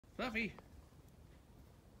Buffy,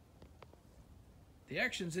 the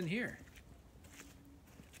action's in here.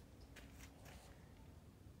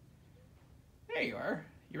 There you are.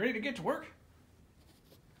 You ready to get to work?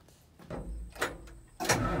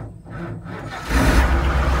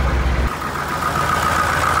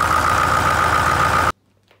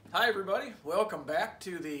 Hi everybody, welcome back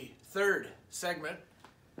to the third segment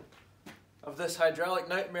of this hydraulic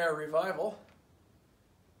nightmare revival,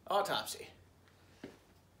 autopsy.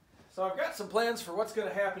 So I've got some plans for what's going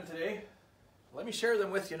to happen today. Let me share them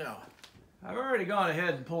with you now. I've already gone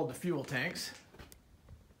ahead and pulled the fuel tanks.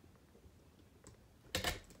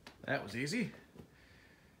 That was easy.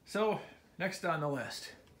 So next on the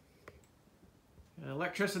list,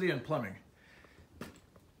 electricity and plumbing.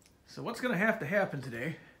 So what's going to happen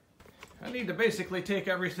today, I need to basically take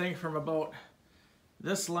everything from about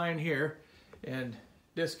this line here and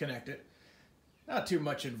disconnect it. Not too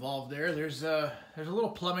much involved there. There's a little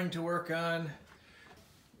plumbing to work on.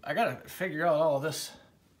 I gotta figure out all of this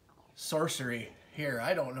sorcery here.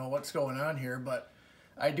 I don't know what's going on here, but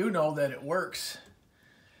I do know that it works,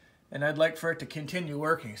 and I'd like for it to continue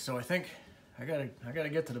working. So I think I gotta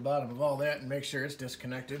get to the bottom of all that and make sure it's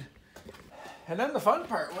disconnected. And then the fun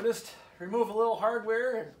part, we'll just remove a little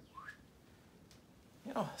hardware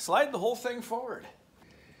and slide the whole thing forward.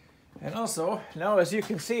 And also, now as you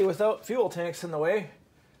can see, without fuel tanks in the way,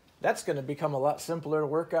 that's going to become a lot simpler to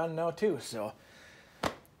work on now too. So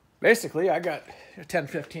basically, I got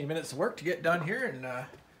 10-15 minutes of work to get done here, and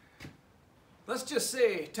let's just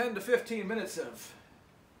say 10 to 15 minutes of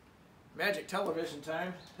magic television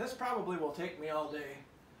time. This probably will take me all day.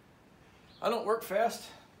 I don't work fast.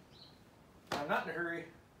 I'm not in a hurry,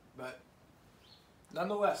 but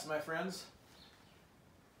nonetheless, my friends,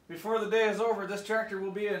 before the day is over, this tractor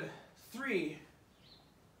will be in 3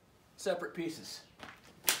 separate pieces.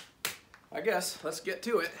 I guess let's get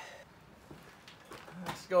to it.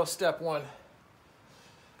 Let's go step 1,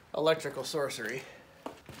 electrical sorcery.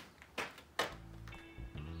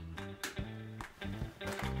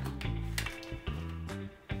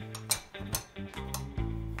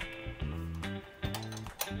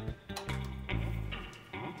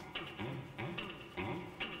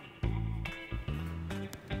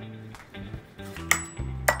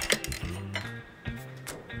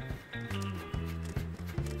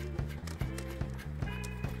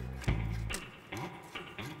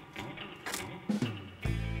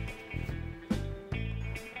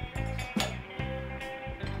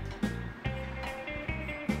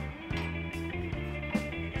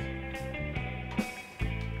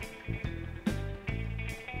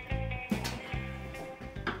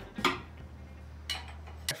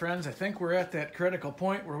 Friends, I think we're at that critical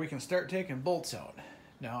point where we can start taking bolts out.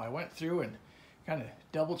 Now I went through and kind of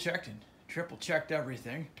double checked and triple checked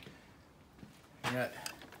everything. I got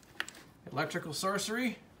electrical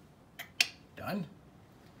sorcery done,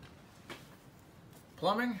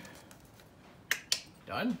 plumbing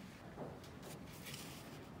done,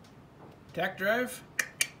 tach drive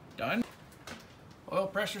done, oil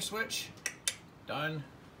pressure switch done,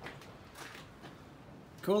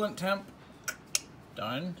 coolant temp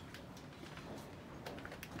done.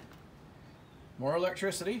 More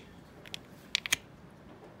electricity.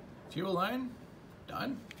 Fuel line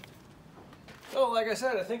done. So like I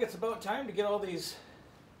said, I think it's about time to get all these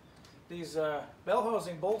bell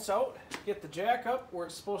housing bolts out, get the jack up where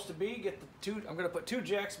it's supposed to be, get the 2, I'm going to put 2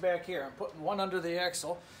 jacks back here. I'm putting one under the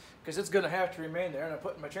axle because it's going to have to remain there, and I'm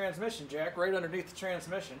putting my transmission jack right underneath the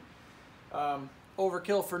transmission.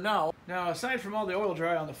 Overkill for now. Now, aside from all the oil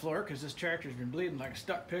dry on the floor, because this tractor's been bleeding like a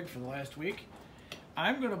stuck pig for the last week,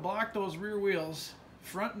 I'm going to block those rear wheels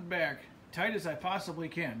front and back tight as I possibly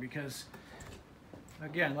can, because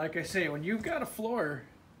again, like I say, when you've got a floor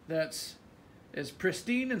that's as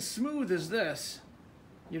pristine and smooth as this,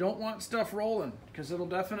 you don't want stuff rolling, because it'll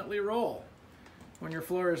definitely roll when your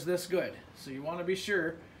floor is this good. So you want to be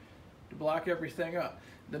sure to block everything up.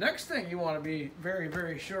 The next thing you want to be very,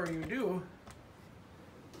 very sure you do,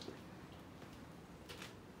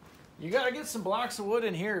 you got to get some blocks of wood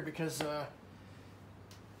in here, because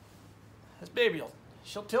this baby,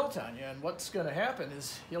 she'll tilt on you, and what's going to happen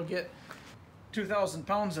is you'll get 2,000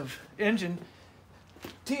 pounds of engine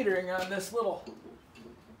teetering on this little,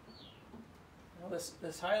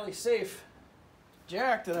 this highly safe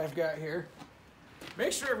jack that I've got here.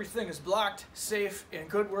 Make sure everything is blocked, safe, in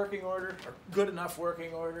good working order, or good enough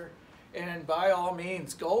working order, and by all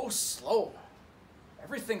means, go slow.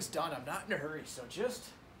 Everything's done. I'm not in a hurry, so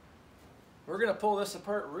we're going to pull this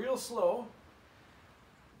apart real slow,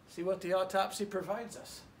 see what the autopsy provides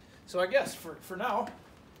us. So I guess for now,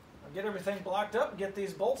 I'll get everything blocked up, get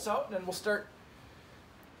these bolts out, and then we'll start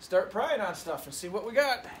start prying on stuff and see what we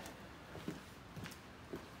got.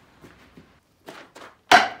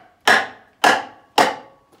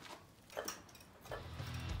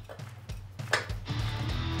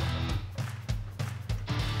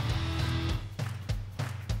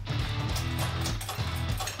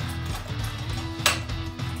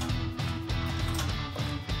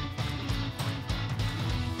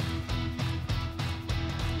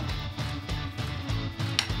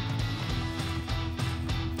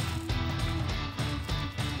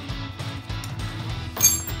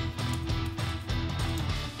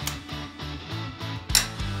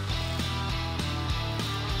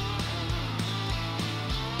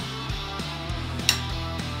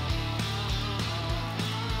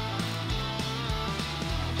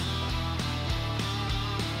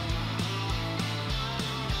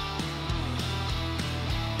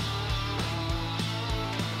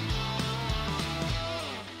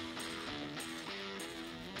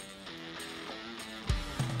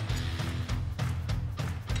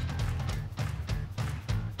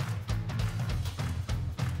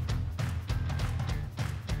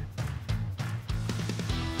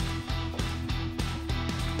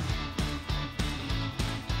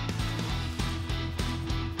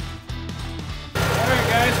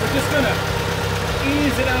 We're just gonna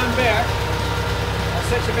ease it on back. I'll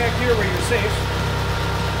set you back here where you're safe.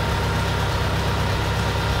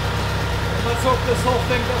 And let's hope this whole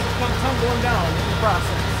thing doesn't come tumbling down in the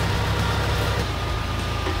process.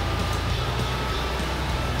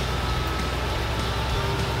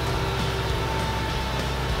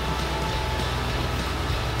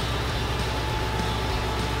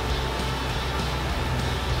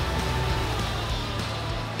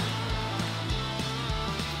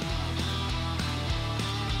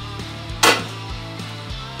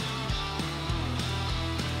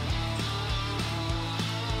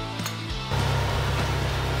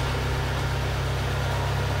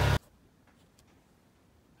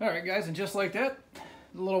 Alright guys, and just like that,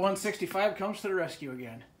 the little 165 comes to the rescue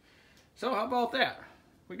again. So how about that?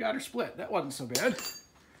 We got her split. That wasn't so bad.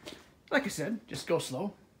 Like I said, just go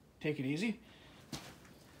slow. Take it easy.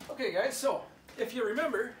 Okay guys, so if you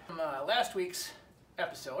remember from last week's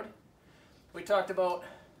episode, we talked about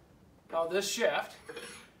how this shaft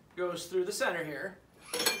goes through the center here,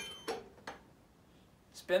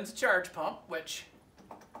 spins the charge pump, which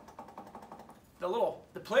the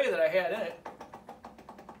play that I had in it,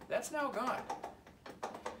 that's now gone.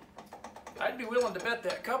 I'd be willing to bet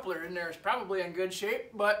that coupler in there is probably in good shape,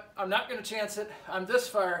 but I'm not going to chance it. I'm this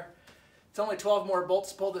far. It's only 12 more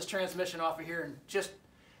bolts to pull this transmission off of here and just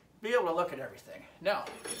be able to look at everything. Now,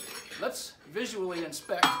 let's visually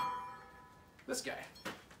inspect this guy.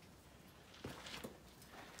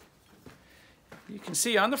 You can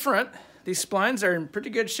see on the front, these splines are in pretty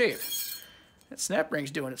good shape. That snap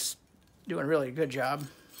ring's doing really a good job.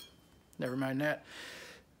 Never mind that.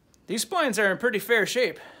 These splines are in pretty fair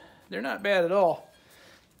shape. They're not bad at all.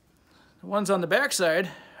 The ones on the back side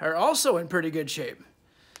are also in pretty good shape.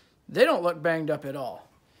 They don't look banged up at all.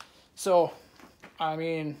 So, I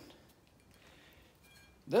mean,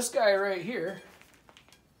 this guy right here,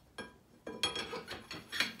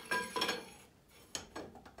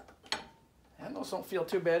 and those don't feel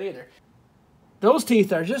too bad either. Those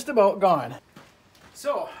teeth are just about gone.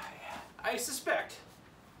 So, I suspect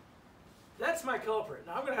that's my culprit.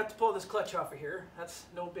 Now I'm going to have to pull this clutch off of here. That's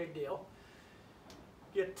no big deal.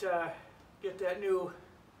 Get that new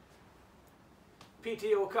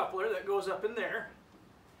PTO coupler that goes up in there.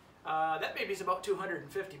 That baby's about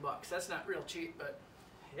 250 bucks. That's not real cheap, but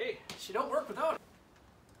hey, she don't work without it.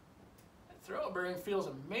 That throttle bearing feels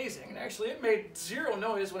amazing, and actually it made zero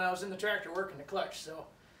noise when I was in the tractor working the clutch, so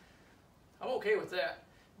I'm okay with that.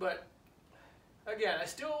 But again, I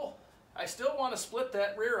still want to split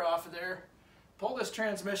that rear off of there, pull this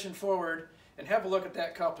transmission forward, and have a look at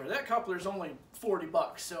that coupler. That coupler is only 40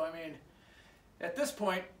 bucks, so I mean, at this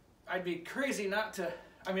point, I'd be crazy not to.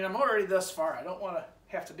 I mean, I'm already this far. I don't want to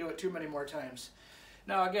have to do it too many more times.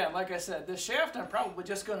 Now, again, like I said, this shaft, I'm probably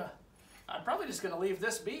just gonna leave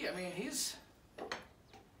this be. I mean, he's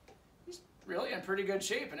really in pretty good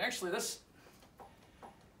shape, and actually,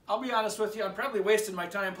 I'll be honest with you, I'm probably wasting my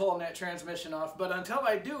time pulling that transmission off, but until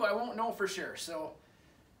I do, I won't know for sure. So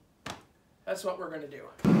that's what we're going to do.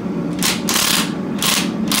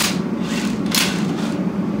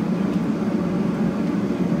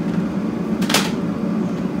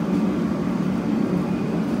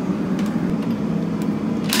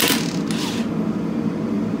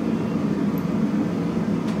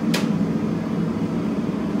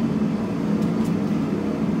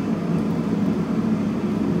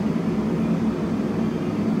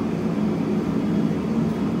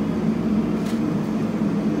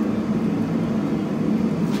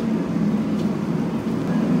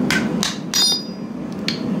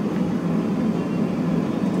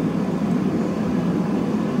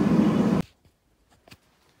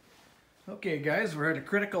 Okay guys, we're at a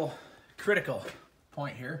critical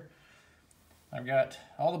point here. I've got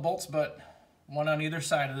all the bolts but one on either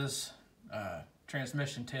side of this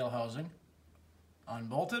transmission tail housing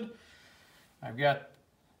unbolted. I've got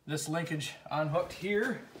this linkage unhooked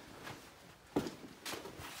here.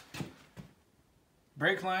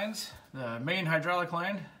 Brake lines, the main hydraulic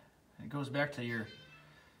line, it goes back to your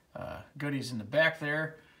goodies in the back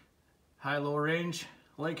there. High-low range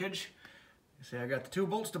linkage. You see I got the 2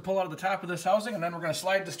 bolts to pull out of the top of this housing, and then we're going to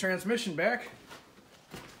slide this transmission back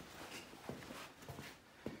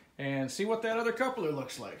and see what that other coupler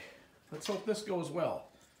looks like. Let's hope this goes well.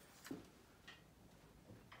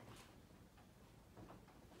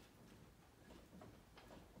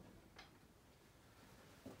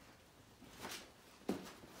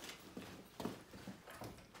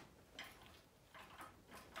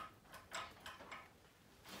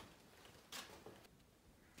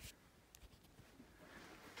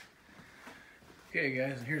 Okay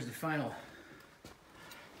guys, and here's the final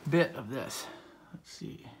bit of this. Let's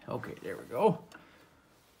see. Okay, there we go.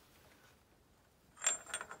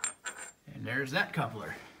 And there's that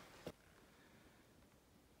coupler.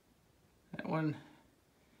 That one,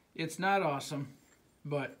 it's not awesome,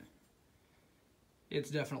 but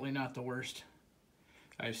it's definitely not the worst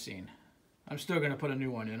I've seen. I'm still going to put a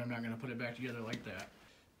new one in. I'm not going to put it back together like that.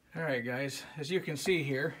 Alright guys, as you can see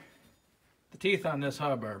here, the teeth on this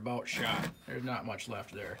hub are about shot. There's not much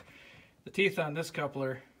left there. The teeth on this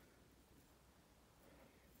coupler,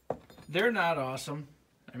 they're not awesome.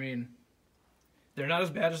 I mean, they're not as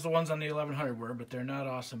bad as the ones on the 1100 were, but they're not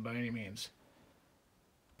awesome by any means.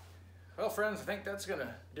 Well friends, I think that's going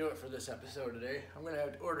to do it for this episode today. I'm going to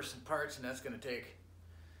have to order some parts, and that's going to take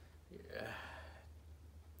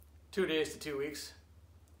 2 days to 2 weeks.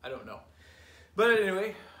 I don't know. But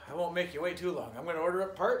anyway, I won't make you wait too long. I'm going to order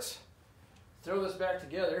up parts, throw this back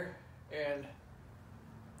together, and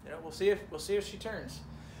we'll see if she turns.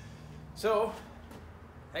 So,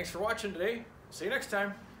 thanks for watching today. See you next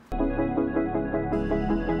time.